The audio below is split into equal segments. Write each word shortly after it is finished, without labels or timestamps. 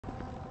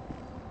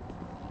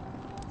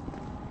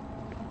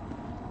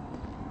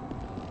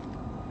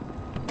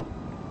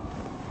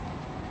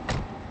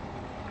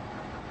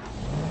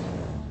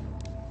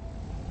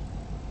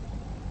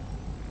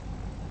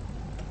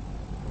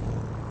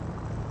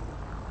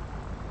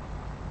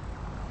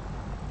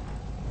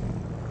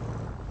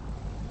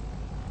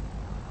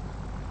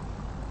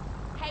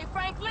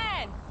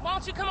Franklin, why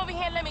don't you come over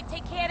here and let me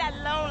take care of that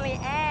lonely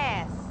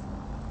ass?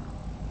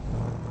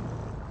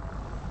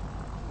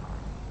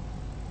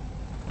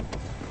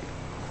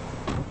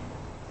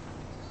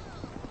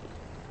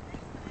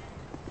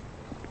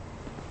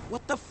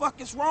 What the fuck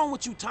is wrong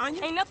with you,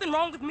 Tanya? Ain't nothing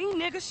wrong with me,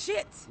 nigga.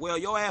 Shit. Well,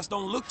 your ass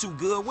don't look too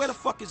good. Where the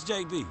fuck is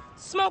JB?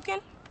 Smoking.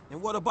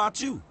 And what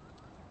about you?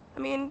 I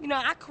mean, you know,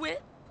 I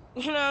quit.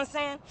 You know what I'm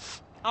saying?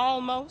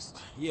 Almost.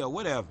 Yeah,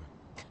 whatever.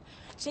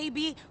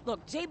 JB,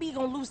 look, JB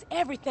gonna lose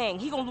everything.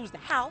 He gonna lose the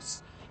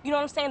house, you know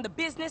what I'm saying, the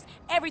business,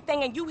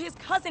 everything, and you his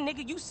cousin,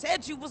 nigga. You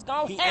said you was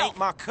gonna He help. ain't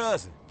my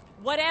cousin.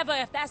 Whatever,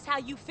 if that's how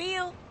you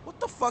feel. What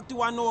the fuck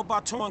do I know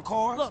about towing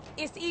cars? Look,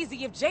 it's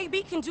easy. If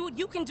JB can do it,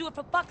 you can do it,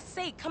 for fuck's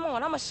sake. Come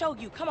on, I'ma show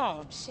you. Come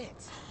on, shit.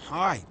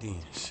 All right, then.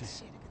 Shit.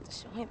 Shit, I got to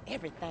show him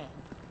everything.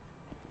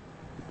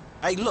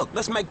 Hey, look,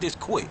 let's make this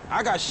quick.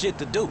 I got shit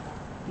to do.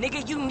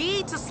 Nigga, you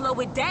need to slow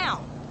it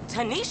down.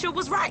 Tanisha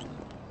was right.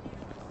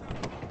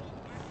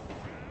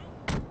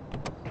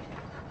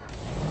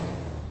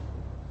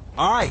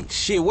 All right,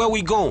 shit, where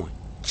we going?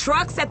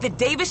 Trucks at the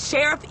Davis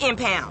Sheriff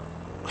Impound.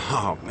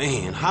 Oh,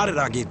 man, how did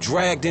I get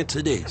dragged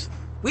into this?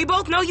 We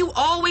both know you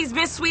always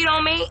been sweet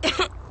on me.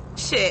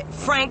 Shit,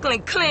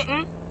 Franklin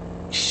Clinton.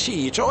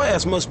 Shit, your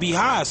ass must be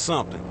high or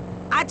something.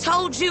 I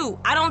told you,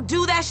 I don't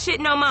do that shit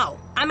no more.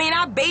 I mean,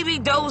 I baby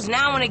doze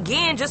now and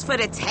again just for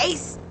the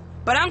taste.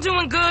 But I'm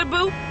doing good,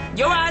 boo.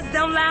 Your eyes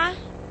don't lie.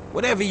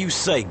 Whatever you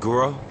say,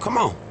 girl. Come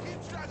on.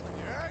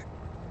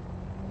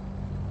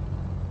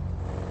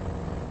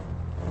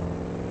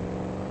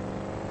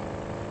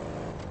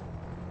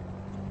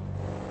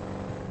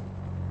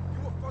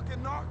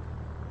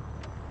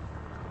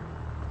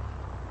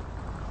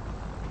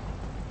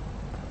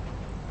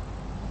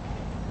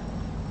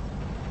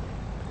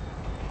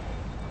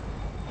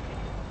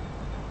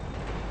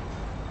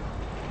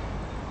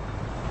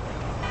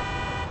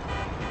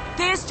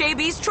 There's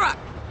JB's truck.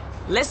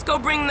 Let's go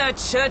bring the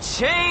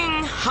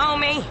cha-ching,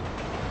 homie.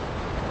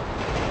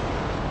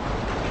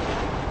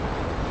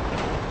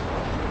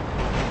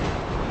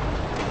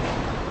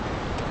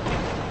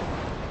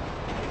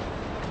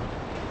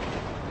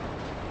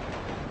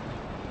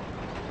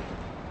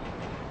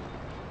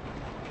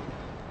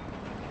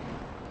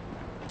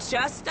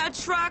 Just a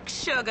truck,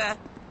 sugar.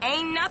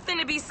 Ain't nothing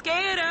to be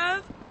scared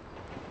of.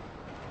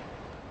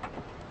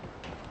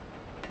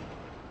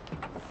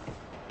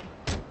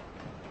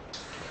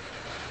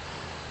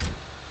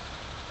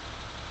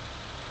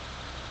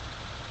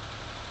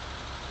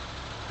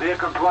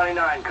 Vehicle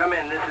 29, come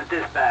in. This is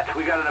dispatch.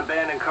 We got an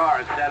abandoned car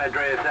at San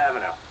Andreas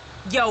Avenue.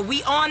 Yo,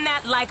 we on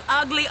that like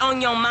ugly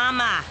on your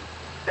mama.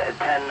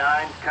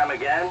 10-9, come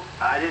again?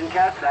 I didn't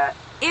catch that.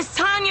 It's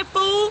Tanya,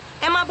 fool,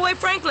 and my boy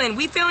Franklin.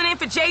 We filling in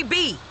for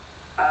JB.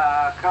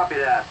 Copy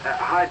that.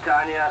 Hi,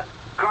 Tanya.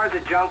 Car's a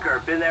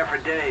junker. Been there for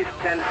days.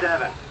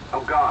 10-7.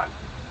 I'm gone.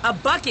 A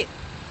bucket.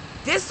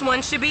 This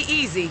one should be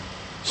easy.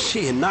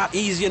 Shit, not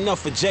easy enough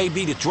for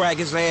JB to drag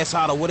his ass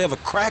out of whatever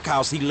crack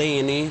house he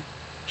laying in.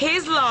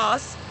 His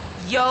loss,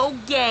 your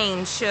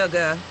gain,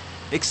 sugar.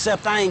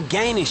 Except I ain't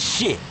gaining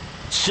shit,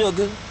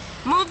 sugar.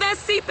 Move that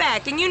seat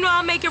back, and you know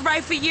I'll make it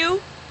right for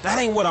you. That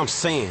ain't what I'm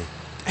saying.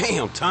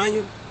 Damn,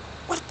 Tanya.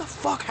 What the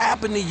fuck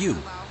happened to you?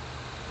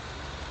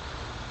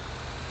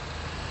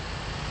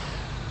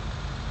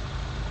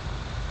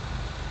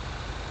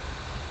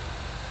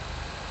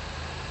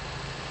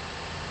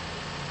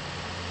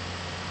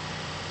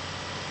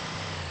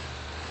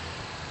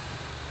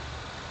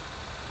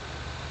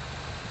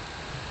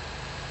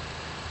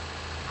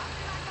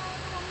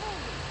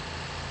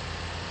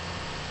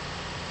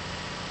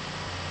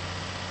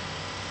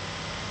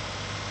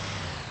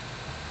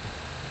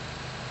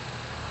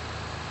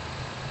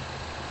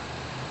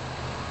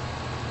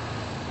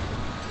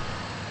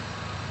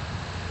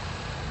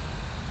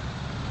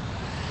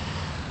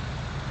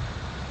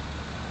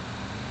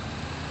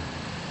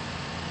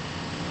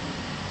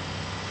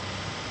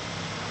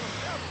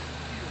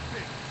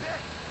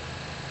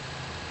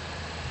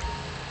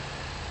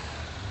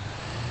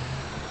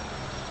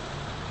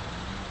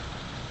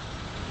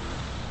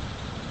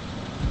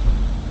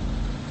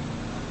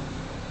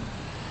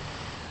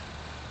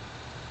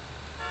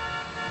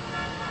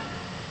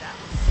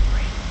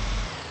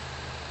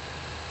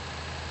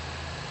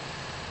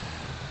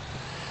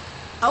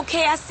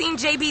 Okay, I seen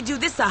JB do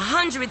this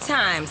 100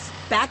 times.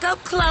 Back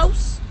up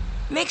close.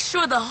 Make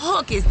sure the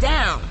hook is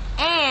down.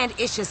 And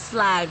it should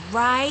slide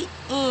right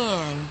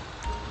in.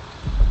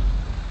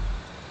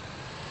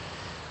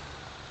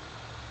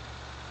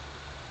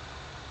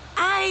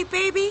 Aight,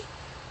 baby.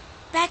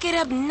 Back it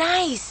up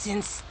nice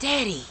and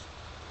steady.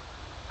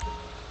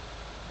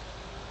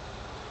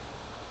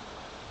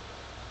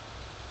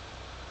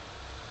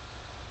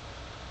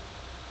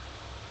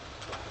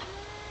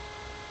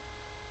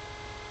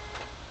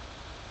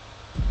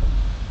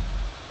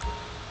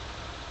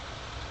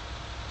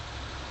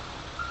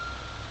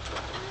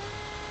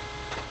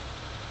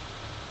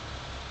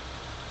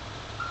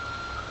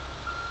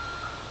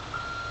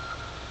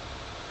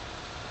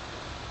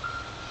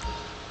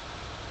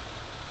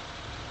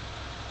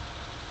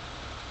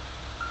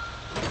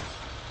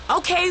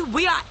 Okay,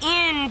 we are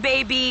in,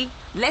 baby.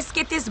 Let's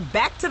get this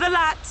back to the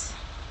lot.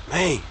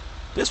 Man,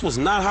 this was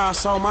not how I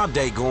saw my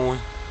day going.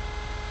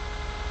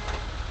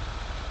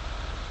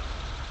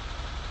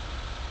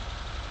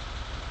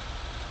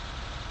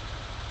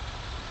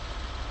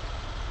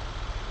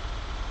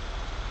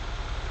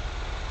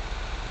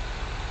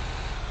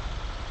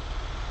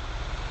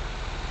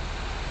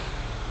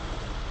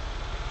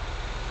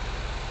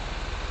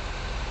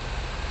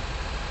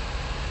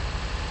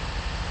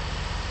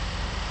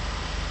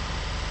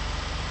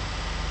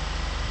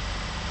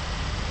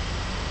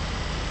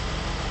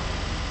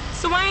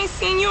 So I ain't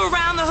seen you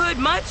around the hood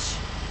much?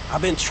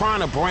 I've been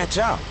trying to branch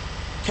out.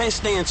 Can't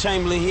stay in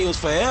Chamberlain Hills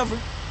forever.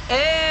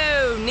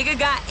 Oh, nigga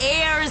got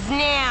airs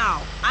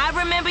now. I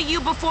remember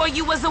you before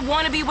you was a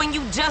wannabe when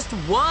you just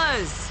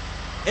was.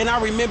 And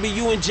I remember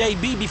you and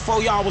JB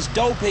before y'all was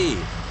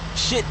dopehead.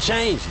 Shit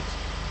changes.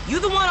 You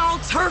the one all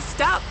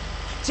turfed up.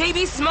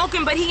 JB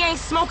smoking, but he ain't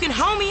smoking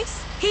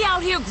homies. He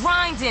out here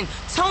grinding,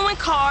 towing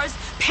cars,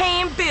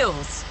 paying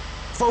bills.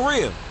 For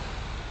real.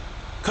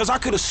 Cause I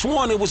could've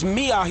sworn it was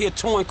me out here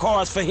towing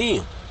cars for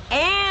him.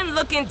 And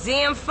looking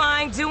damn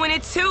fine doing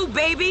it too,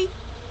 baby.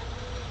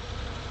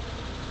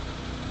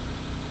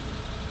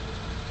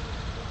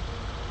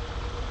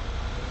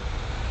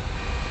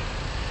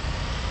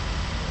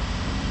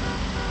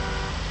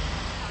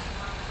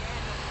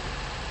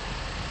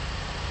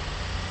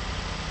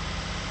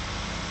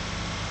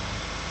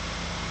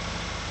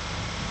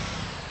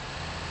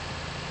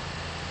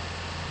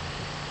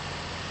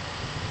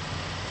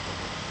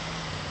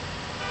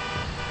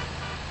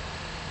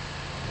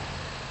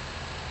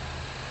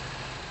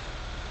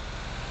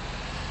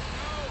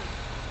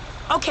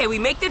 Okay, we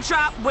make the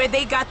drop where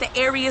they got the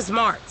areas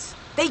marked.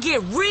 They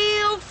get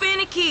real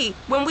finicky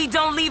when we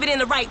don't leave it in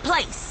the right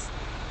place.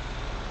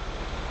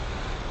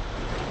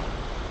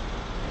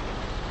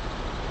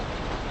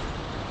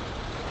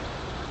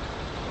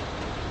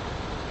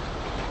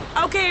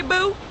 Okay,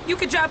 boo, you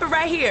can drop it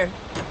right here.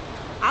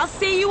 I'll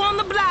see you on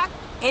the block.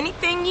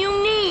 Anything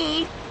you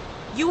need,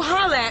 you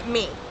holler at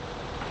me.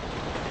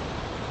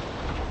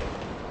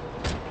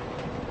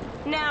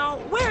 Now,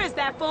 where is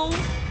that fool?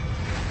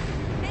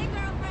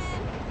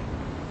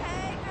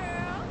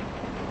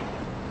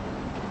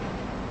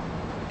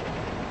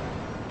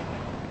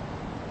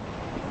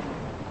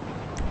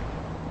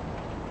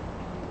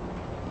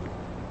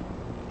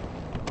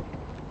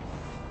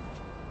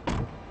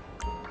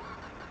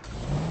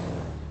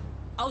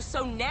 Oh,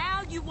 so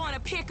now you want to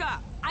pick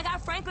up. I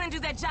got Franklin do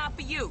that job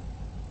for you.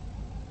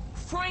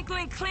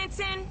 Franklin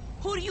Clinton?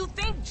 Who do you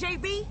think,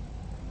 JB?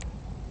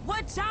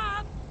 What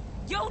job?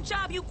 Your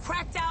job, you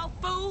cracked out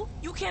fool.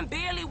 You can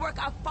barely work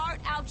a fart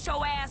out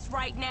your ass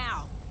right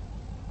now.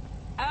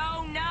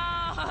 Oh,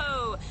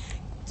 no.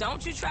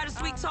 Don't you try to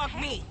sweet talk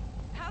me.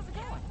 How's it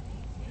going?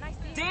 Nice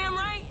to meet you. Damn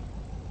right.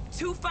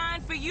 Too fine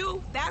for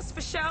you, that's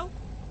for sure.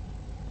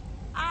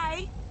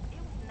 Aight,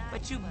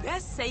 but you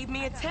best save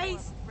me a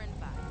taste.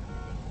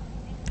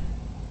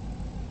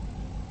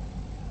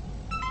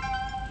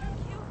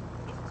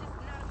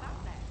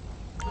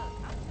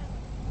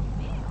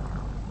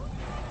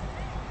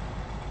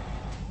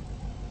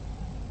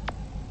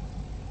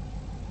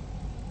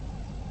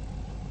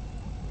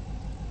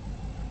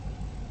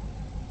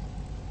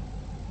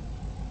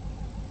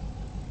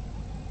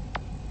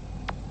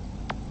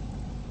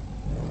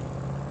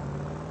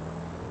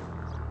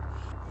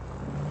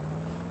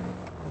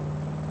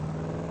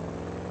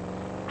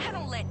 I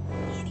don't let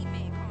any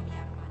man call me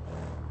out of my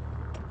name.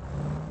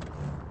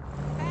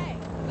 Hey,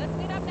 let's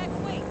meet up next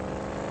week.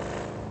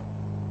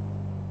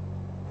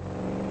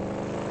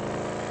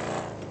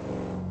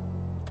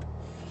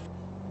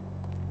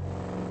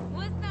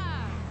 What's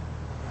up?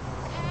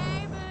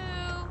 Hey,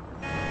 boo.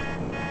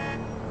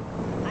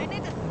 I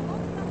need to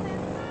smoke something.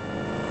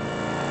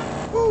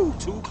 Woo,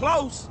 too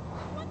close.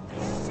 What the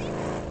shit?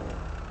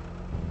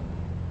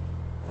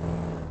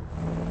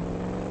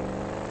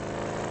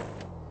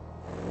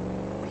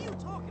 What are you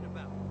talking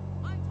about?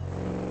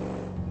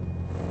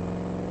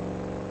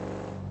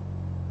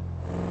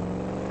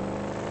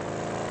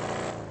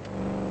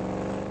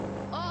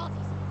 All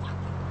these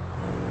fucking...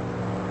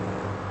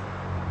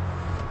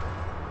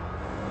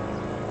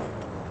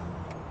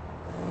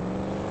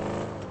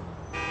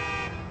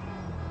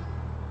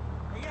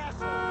 Hey,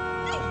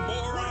 asshole! You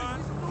moron!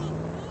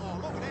 All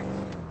over that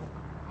shit.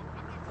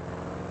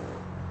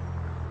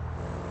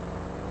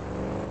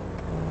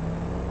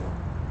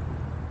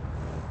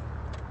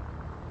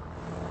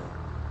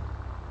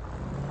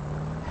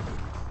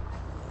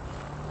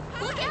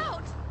 Look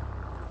out!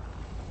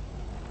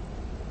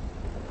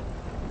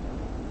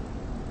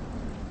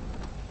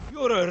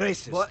 You're a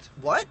racist.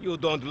 What? You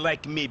don't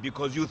like me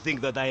because you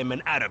think that I am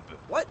an Arab.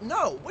 What?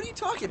 No. What are you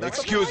talking about?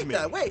 Excuse Something me.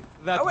 like that. Wait.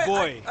 That Oh, wait,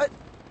 boy.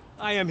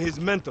 I am his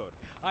mentor.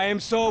 I am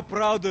so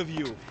proud of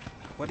you.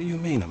 What do you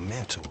mean, a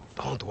mentor?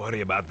 Don't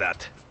worry about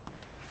that.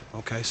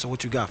 Okay, so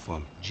what you got for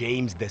me?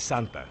 James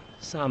DeSanta,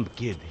 Some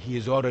kid. He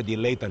is already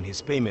late on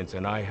his payments,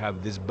 and I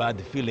have this bad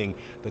feeling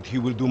that he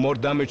will do more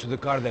damage to the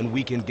car than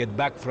we can get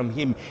back from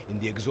him in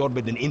the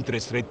exorbitant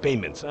interest rate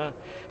payments, huh?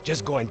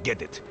 Just go and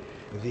get it.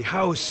 The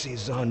house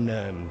is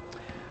on,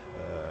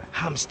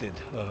 Hampstead,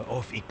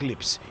 off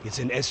Eclipse. It's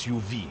an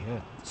SUV, huh?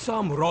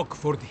 Some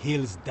Rockford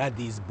Hills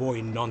daddy's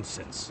boy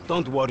nonsense.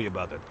 Don't worry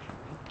about it.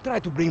 Try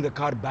to bring the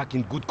car back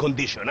in good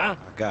condition, huh?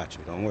 I got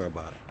you. Don't worry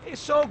about it.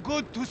 It's so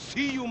good to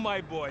see you,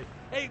 my boy.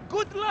 Hey,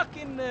 good luck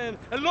in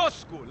law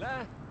school,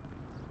 huh?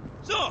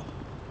 So,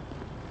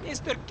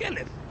 Mr.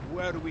 Kenneth,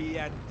 were we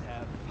at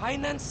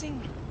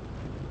financing?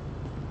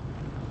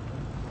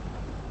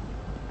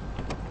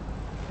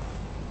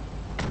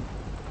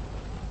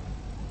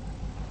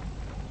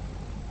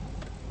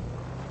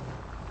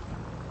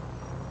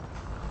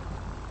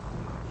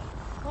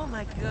 Oh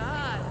my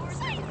god.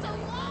 Saint's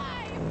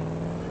alive!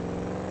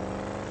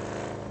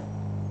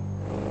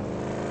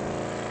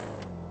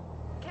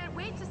 Can't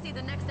wait to see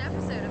the next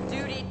episode of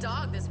Dude Eat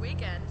Dog this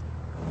weekend.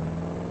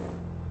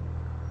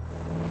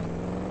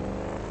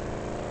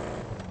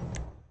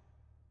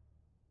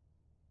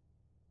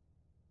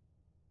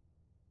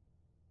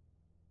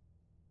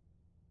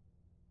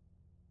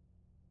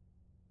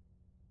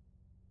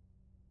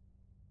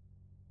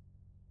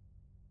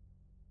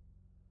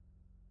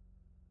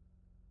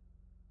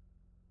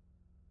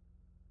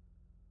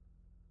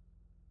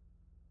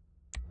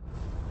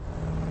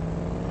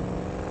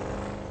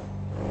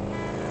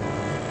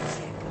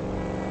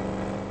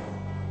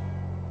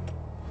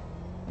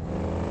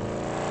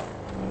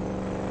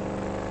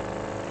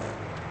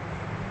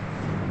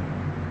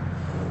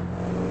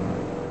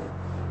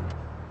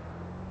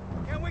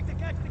 Can't wait to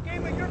catch the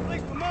game at your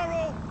place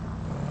tomorrow.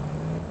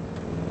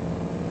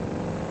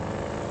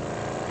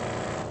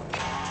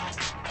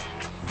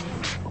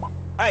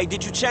 Hey,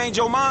 did you change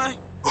your mind?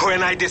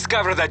 When I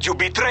discover that you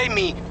betray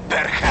me,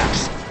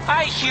 perhaps.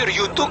 I hear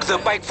you took the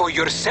bike for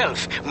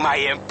yourself, my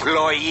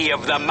employee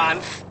of the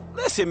month.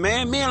 Listen,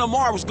 man, me and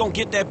Lamar was gonna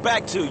get that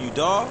back to you,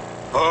 dawg.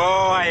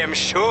 Oh, I am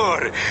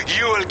sure.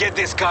 You will get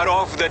this car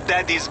off the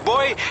daddy's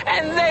boy,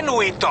 and then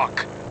we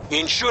talk.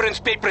 Insurance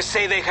papers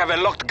say they have a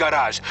locked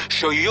garage,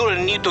 so you'll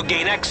need to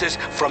gain access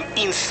from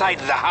inside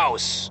the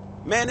house.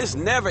 Man, it's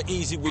never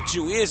easy with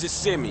you, is it,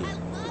 Simeon?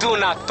 Do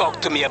not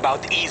talk to me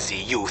about easy,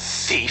 you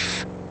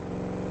thief.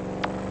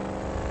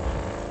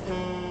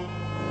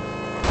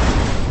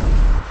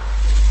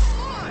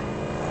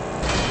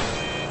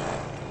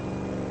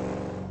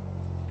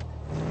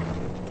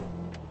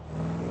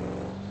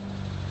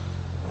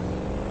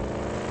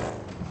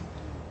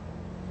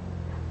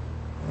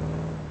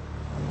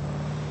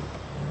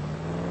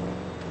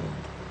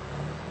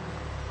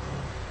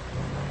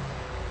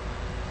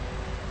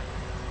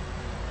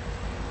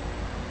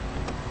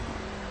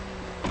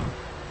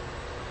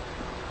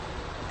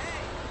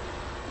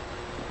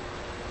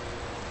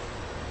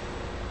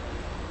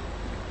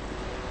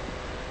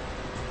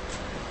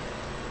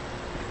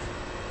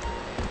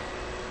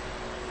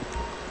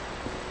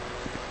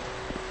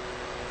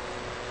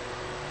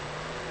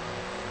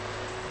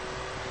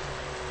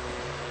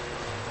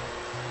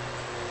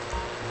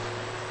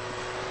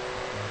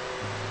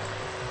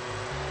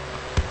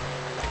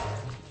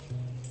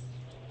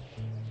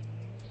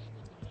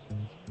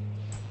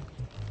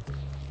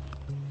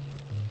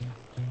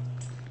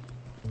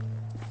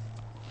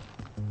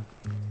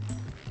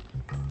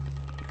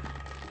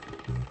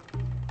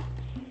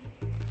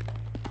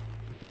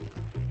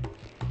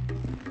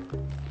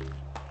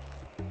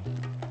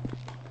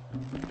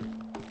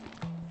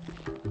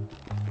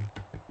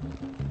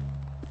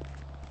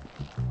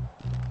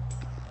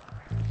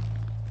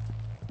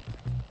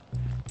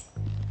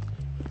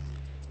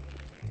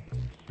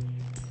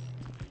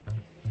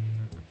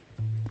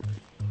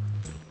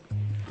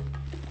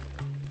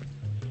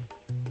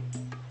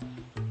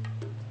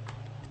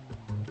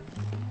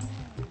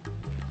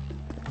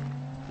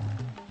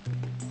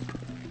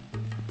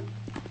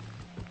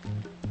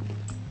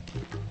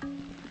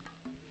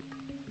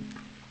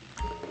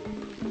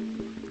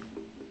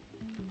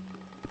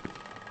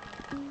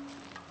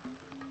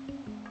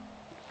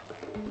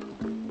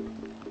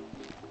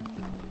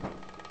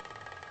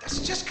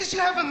 That's just because you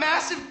have a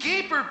massive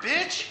gaper,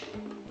 bitch.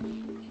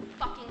 You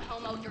fucking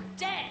homo, you're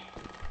dead!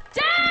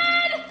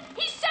 Dad!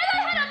 He said I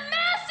had a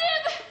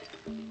massive...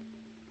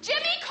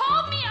 Jimmy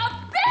called me a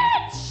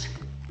bitch!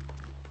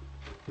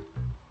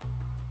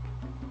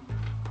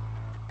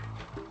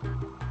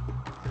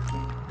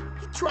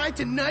 You tried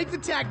to knife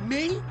attack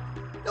me?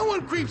 No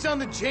one creeps on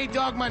the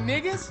J-Dog, my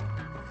niggas.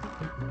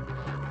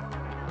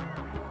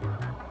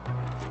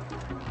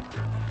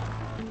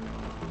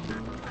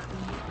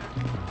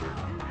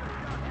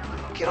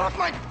 Get off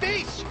my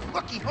face, you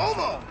lucky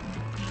homo!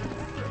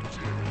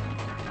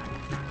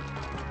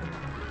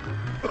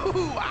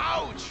 Ooh,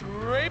 ouch!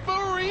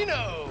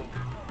 Raperino!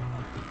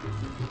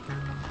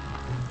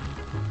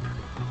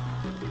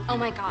 Oh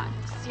my god,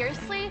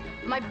 seriously?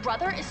 My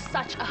brother is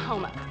such a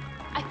homo.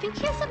 I think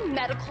he has a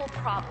medical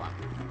problem.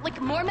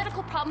 Like, more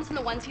medical problems than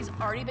the ones he's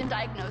already been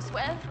diagnosed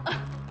with.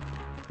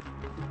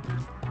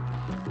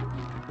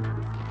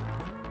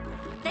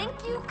 Thank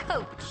you,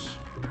 coach.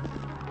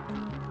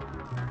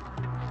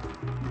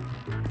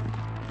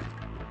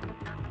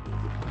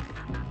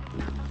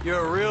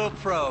 You're a real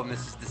pro,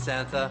 Mrs.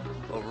 DeSanta.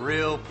 A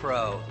real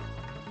pro.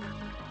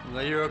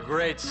 Well, you're a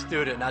great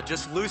student. Now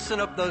just loosen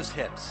up those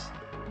hips.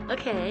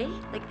 Okay,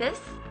 like this?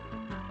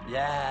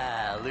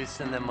 Yeah,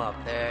 loosen them up.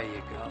 There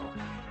you go.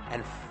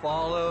 And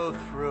follow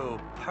through.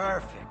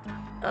 Perfect.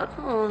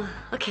 Oh,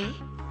 okay.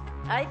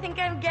 I think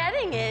I'm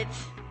getting it.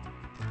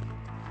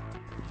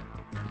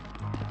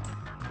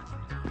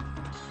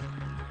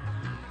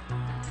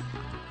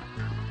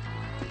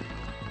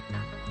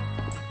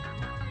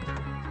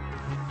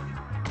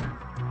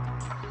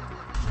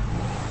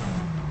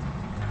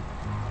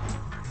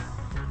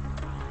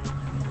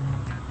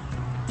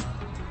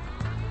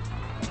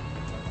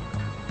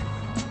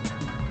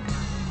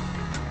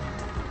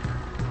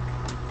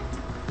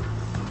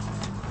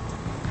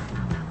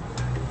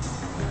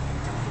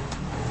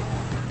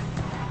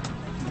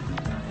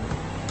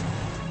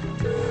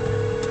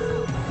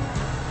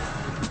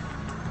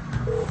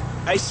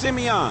 Hey,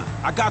 Simeon,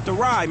 I got the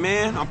ride,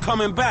 man. I'm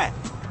coming back.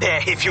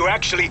 If you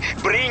actually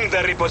bring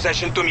the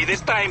repossession to me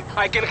this time,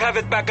 I can have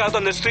it back out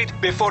on the street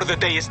before the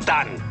day is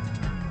done.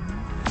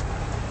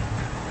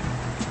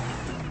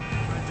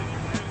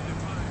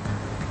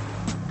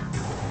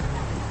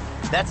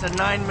 That's a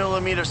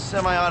 9mm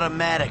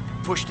semi-automatic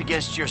pushed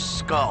against your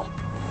skull.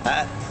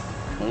 Well,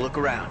 look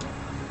around.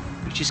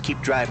 You just keep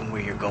driving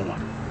where you're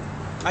going.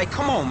 Hey,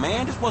 come on,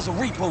 man. This was a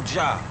repo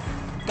job.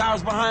 Guy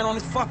was behind on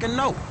his fucking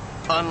note.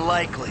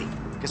 Unlikely,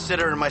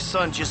 considering my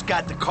son just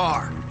got the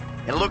car.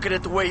 And looking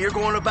at the way you're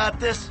going about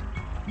this,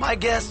 my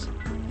guess,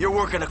 you're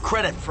working a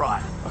credit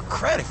fraud. A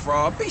credit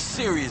fraud? Be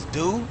serious,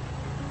 dude.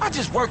 I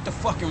just worked the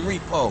fucking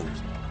repos.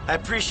 I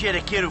appreciate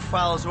a kid who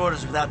follows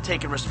orders without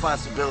taking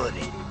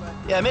responsibility.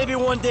 Yeah, maybe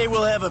one day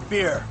we'll have a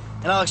beer,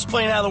 and I'll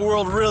explain how the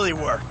world really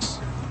works.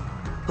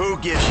 Who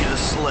gives you the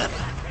slip?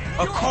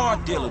 A car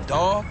dealer,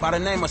 dawg, by the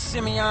name of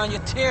Simeon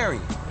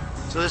Yetarian.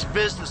 So this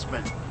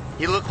businessman,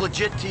 he look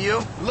legit to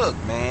you? Look,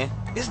 man,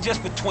 it's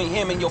just between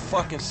him and your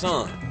fucking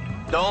son.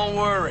 Don't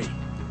worry.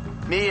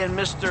 Me and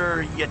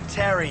Mr.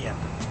 Yetarian,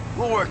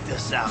 we'll work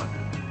this out.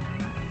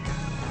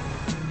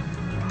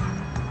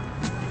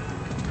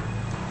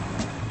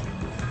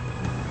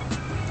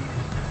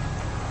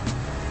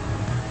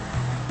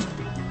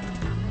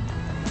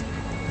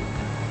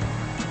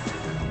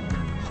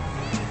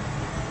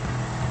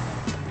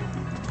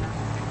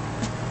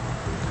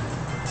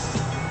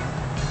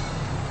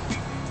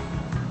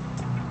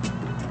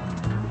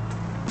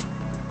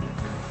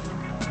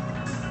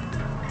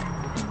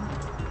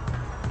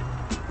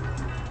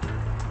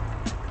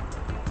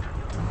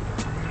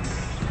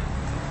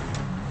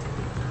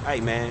 Hey,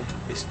 man,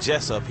 it's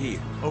Jess up here.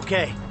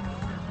 Okay,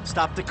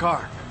 stop the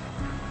car.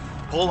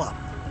 Pull up.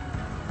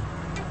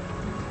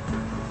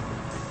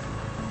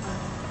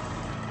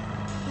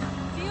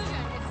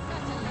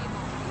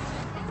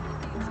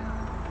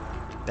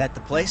 That the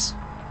place?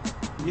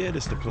 Yeah,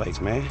 this the place,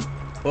 man.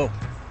 Whoa.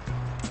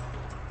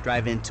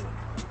 Drive into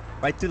it.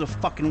 Right through the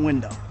fucking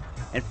window.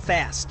 And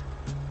fast.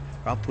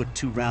 Or I'll put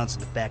 2 rounds in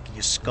the back of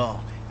your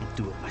skull and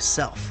do it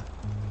myself.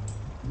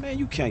 Man,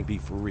 you can't be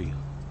for real.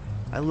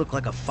 I look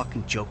like a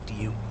fucking joke to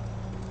you.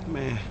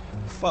 Man,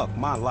 fuck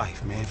my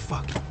life, man.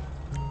 Fuck it.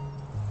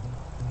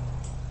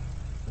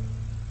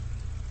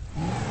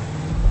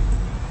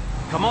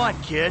 Come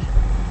on, kid.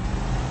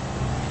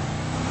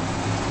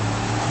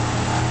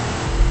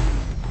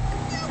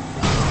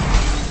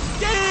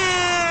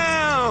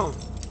 Damn!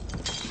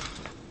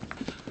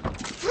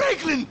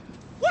 Franklin!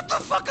 What the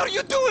fuck are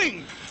you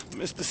doing?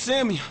 Mr.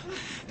 Simeon,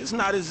 it's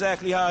not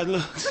exactly how it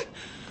looks.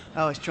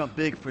 I always trump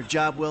big for a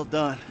job well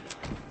done.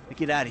 Now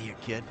get out of here,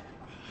 kid.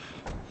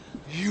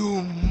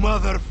 You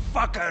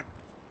motherfucker!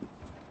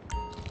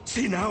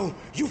 See now,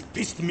 you've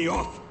pissed me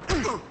off.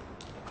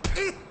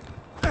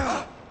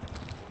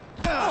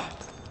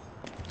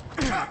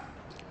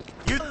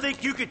 You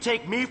think you could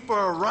take me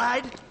for a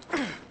ride?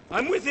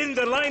 I'm within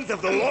the lines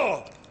of the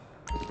law.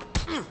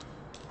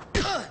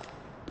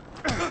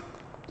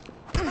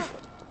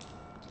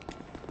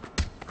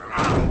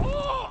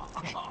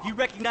 You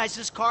recognize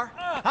this car?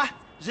 Huh?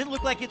 Does it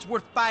look like it's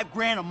worth $5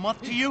 grand a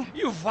month to you?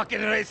 You fucking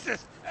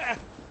racist.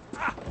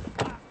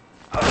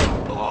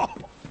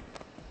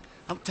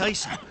 I'll tell you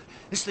something.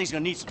 This thing's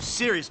gonna need some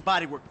serious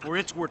body work before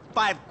it's worth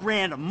 $5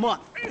 grand a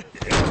month.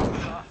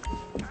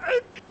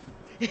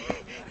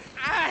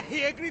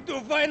 He agreed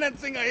to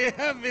financing. I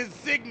have his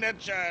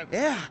signature.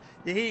 Yeah,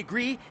 did he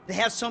agree to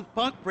have some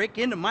punk break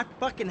into my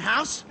fucking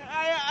house?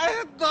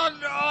 I don't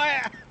know.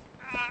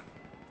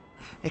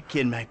 That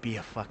kid might be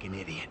a fucking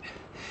idiot,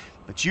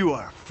 but you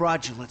are a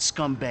fraudulent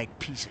scumbag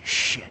piece of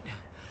shit.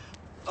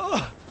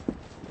 Ugh.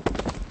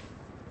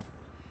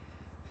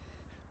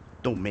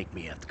 Don't make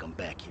me have to come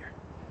back here.